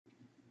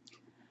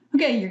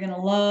Okay, you're going to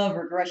love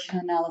regression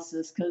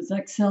analysis because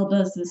Excel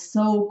does this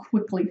so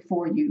quickly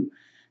for you.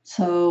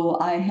 So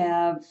I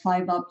have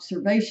 5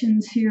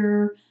 observations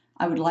here.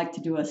 I would like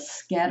to do a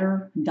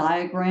scatter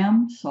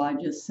diagram. So I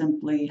just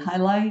simply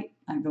highlight,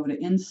 I go to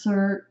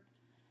insert,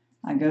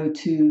 I go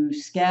to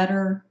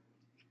scatter,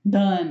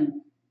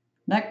 done.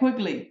 That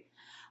quickly.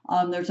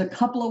 There's a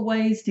couple of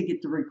ways to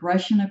get the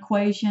regression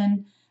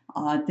equation.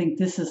 I think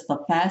this is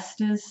the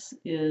fastest,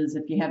 is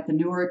if you have the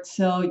newer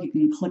Excel, you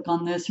can click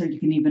on this, or you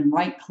can even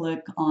right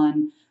click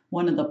on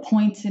one of the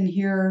points in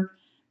here,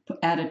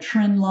 add a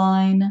trend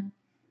line,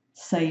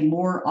 say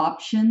more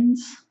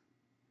options,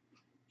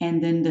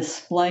 and then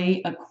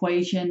display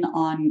equation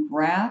on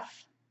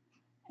graph,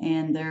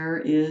 and there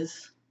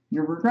is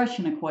your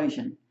regression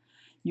equation.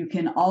 You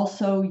can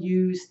also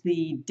use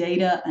the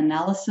data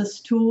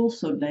analysis tool,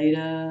 so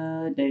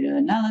data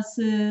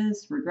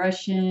analysis,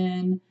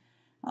 regression,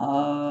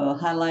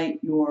 highlight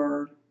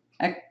your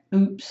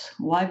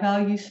y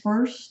values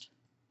first,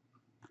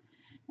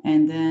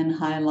 and then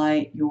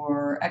highlight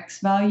your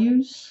x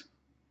values,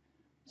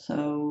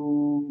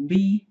 so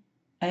B,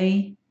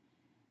 A,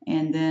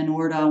 and then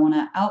where do I want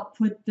to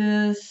output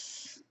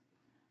this?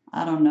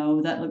 I don't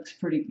know, that looks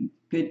pretty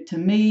good to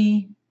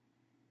me,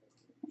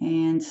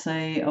 and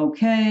say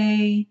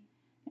OK.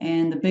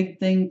 And the big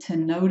thing to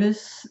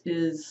notice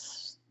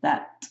is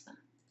that,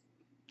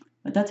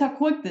 but that's how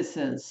quick this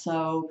is.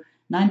 So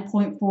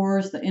 9.4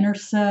 is the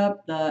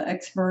intercept, the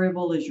x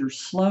variable is your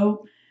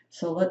slope.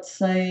 So let's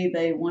say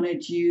they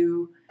wanted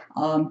you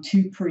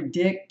to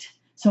predict.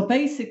 So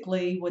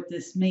basically what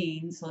this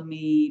means, let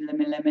me do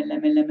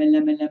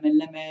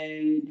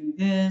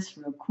this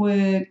real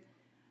quick.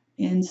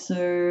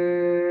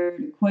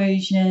 Insert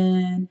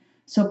equation.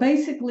 So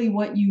basically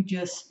what you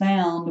just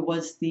found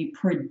was the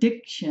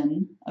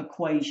prediction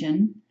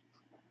equation.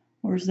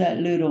 Where's that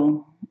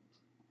little?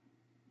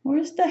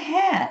 Where's the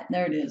hat?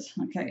 There it is.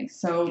 Okay,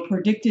 so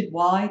predicted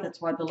y, that's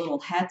why the little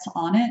hat's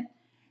on it.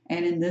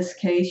 And in this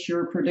case,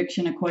 your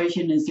prediction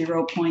equation is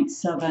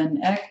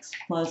 0.7x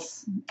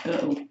plus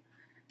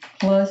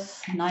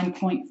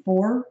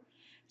 9.4.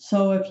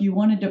 So if you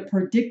wanted to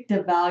predict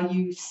a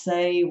value,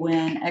 say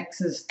when x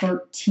is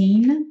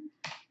 13,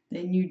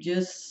 then you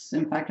just,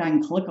 in fact, I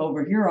can click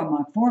over here on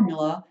my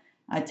formula.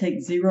 I take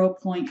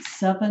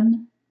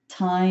 0.7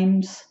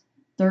 times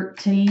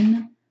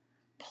 13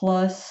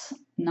 plus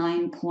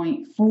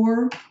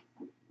 9.4,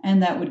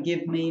 and that would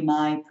give me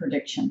my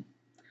prediction.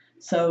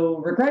 So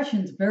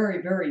regression is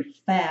very, very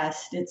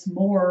fast. It's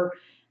more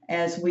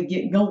as we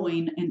get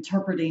going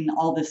interpreting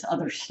all this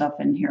other stuff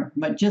in here.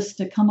 But just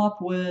to come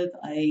up with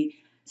a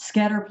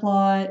scatter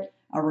plot,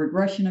 a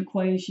regression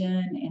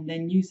equation, and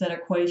then use that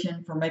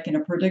equation for making a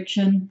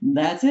prediction,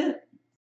 that's it.